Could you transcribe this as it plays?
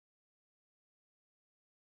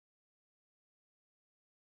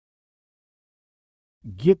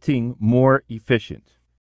Getting more efficient.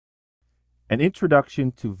 An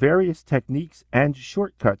introduction to various techniques and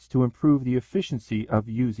shortcuts to improve the efficiency of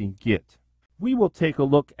using Git. We will take a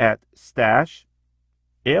look at stash,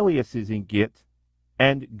 aliases in Git,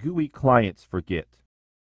 and GUI clients for Git.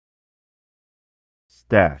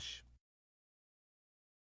 Stash.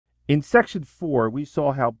 In section 4, we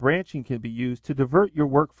saw how branching can be used to divert your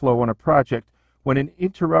workflow on a project when an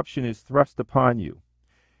interruption is thrust upon you.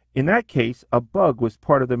 In that case, a bug was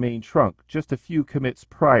part of the main trunk just a few commits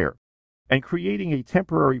prior, and creating a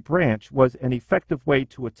temporary branch was an effective way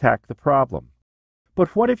to attack the problem.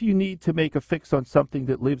 But what if you need to make a fix on something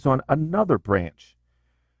that lives on another branch?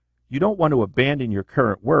 You don't want to abandon your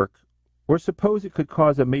current work, or suppose it could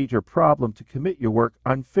cause a major problem to commit your work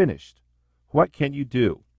unfinished. What can you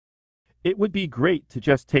do? It would be great to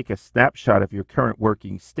just take a snapshot of your current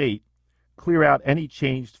working state, clear out any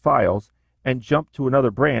changed files, and jump to another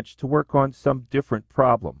branch to work on some different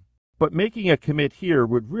problem. But making a commit here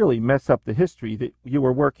would really mess up the history that you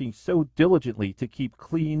were working so diligently to keep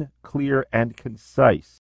clean, clear, and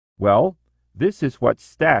concise. Well, this is what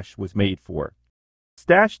Stash was made for.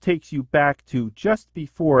 Stash takes you back to just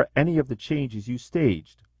before any of the changes you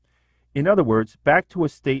staged. In other words, back to a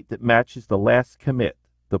state that matches the last commit,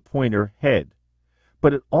 the pointer head.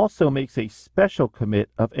 But it also makes a special commit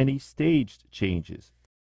of any staged changes.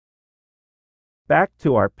 Back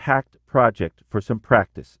to our Packt project for some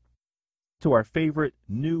practice. To our favorite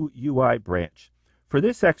new UI branch. For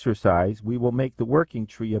this exercise, we will make the working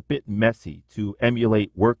tree a bit messy to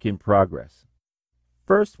emulate work in progress.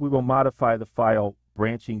 First, we will modify the file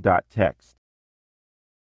branching.txt.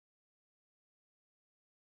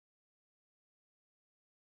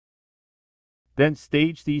 Then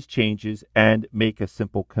stage these changes and make a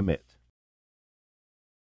simple commit.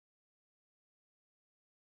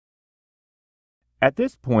 At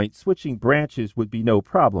this point, switching branches would be no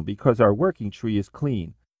problem because our working tree is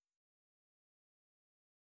clean.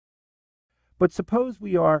 But suppose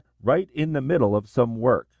we are right in the middle of some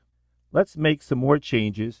work. Let's make some more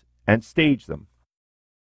changes and stage them.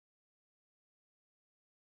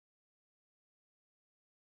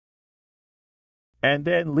 And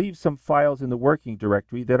then leave some files in the working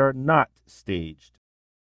directory that are not staged.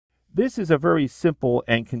 This is a very simple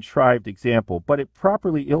and contrived example, but it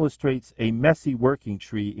properly illustrates a messy working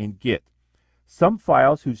tree in Git. Some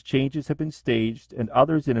files whose changes have been staged and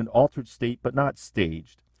others in an altered state but not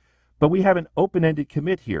staged. But we have an open-ended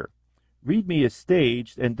commit here. README is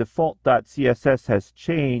staged and default.css has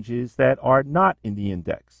changes that are not in the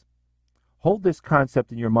index. Hold this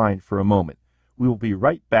concept in your mind for a moment. We will be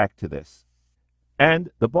right back to this.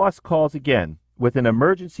 And the boss calls again with an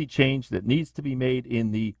emergency change that needs to be made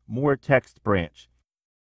in the more text branch.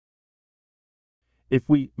 If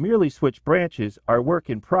we merely switch branches, our work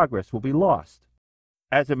in progress will be lost.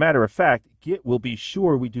 As a matter of fact, Git will be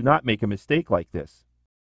sure we do not make a mistake like this.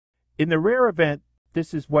 In the rare event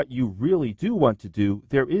this is what you really do want to do,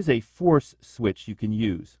 there is a force switch you can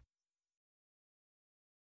use.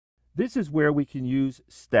 This is where we can use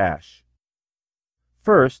stash.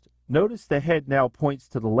 First, notice the head now points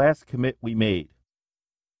to the last commit we made,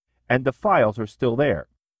 and the files are still there,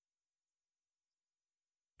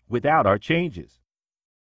 without our changes.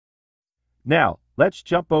 Now, let's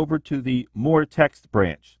jump over to the More Text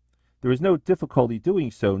branch. There is no difficulty doing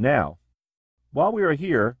so now. While we are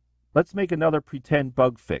here, let's make another pretend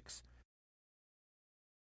bug fix.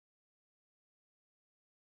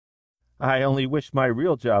 I only wish my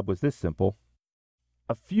real job was this simple.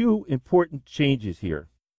 A few important changes here.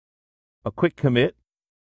 A quick commit,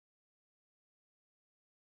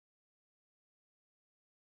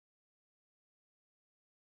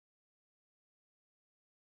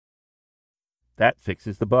 that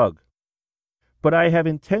fixes the bug. But I have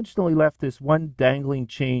intentionally left this one dangling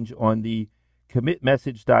change on the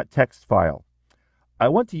commitmessage.txt file. I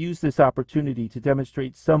want to use this opportunity to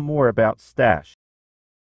demonstrate some more about stash.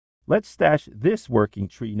 Let's stash this working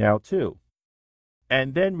tree now too,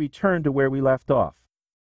 and then return to where we left off.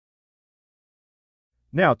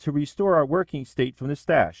 Now, to restore our working state from the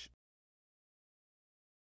stash.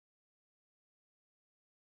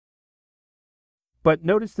 But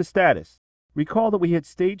notice the status. Recall that we had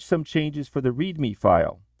staged some changes for the README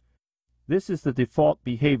file. This is the default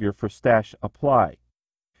behavior for stash apply.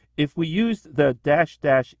 If we used the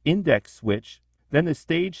 -- index switch, then the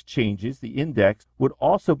staged changes, the index, would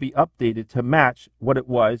also be updated to match what it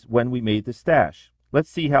was when we made the stash. Let's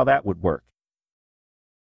see how that would work.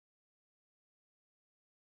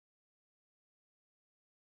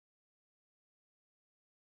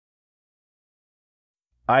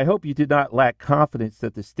 I hope you did not lack confidence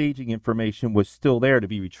that the staging information was still there to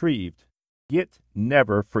be retrieved. Git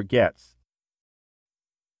never forgets.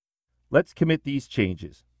 Let's commit these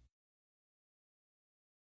changes.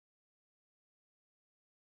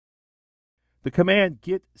 The command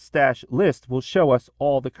git stash list will show us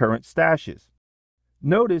all the current stashes.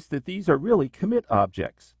 Notice that these are really commit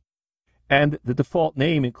objects, and the default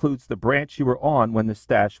name includes the branch you were on when the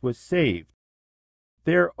stash was saved.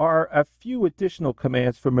 There are a few additional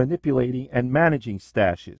commands for manipulating and managing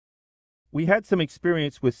stashes. We had some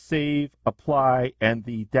experience with save, apply, and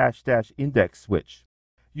the -- index switch.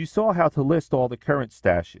 You saw how to list all the current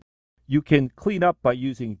stashes. You can clean up by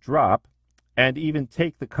using drop, and even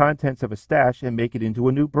take the contents of a stash and make it into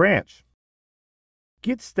a new branch.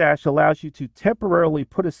 Git stash allows you to temporarily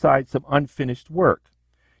put aside some unfinished work.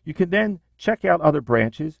 You can then check out other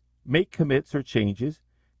branches, make commits or changes,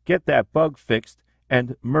 get that bug fixed,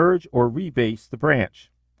 and merge or rebase the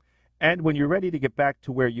branch. And when you're ready to get back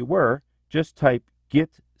to where you were, just type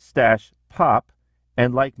git stash pop,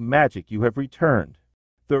 and like magic you have returned.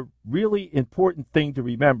 The really important thing to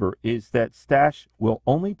remember is that stash will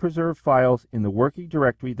only preserve files in the working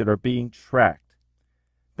directory that are being tracked.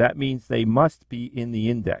 That means they must be in the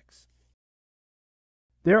index.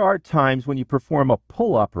 There are times when you perform a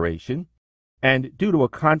pull operation, and due to a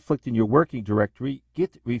conflict in your working directory,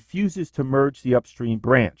 Git refuses to merge the upstream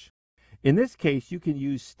branch. In this case, you can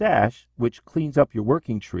use stash, which cleans up your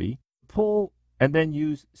working tree, pull, and then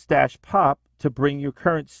use stash pop to bring your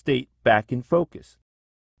current state back in focus.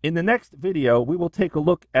 In the next video, we will take a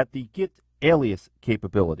look at the Git alias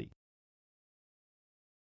capability.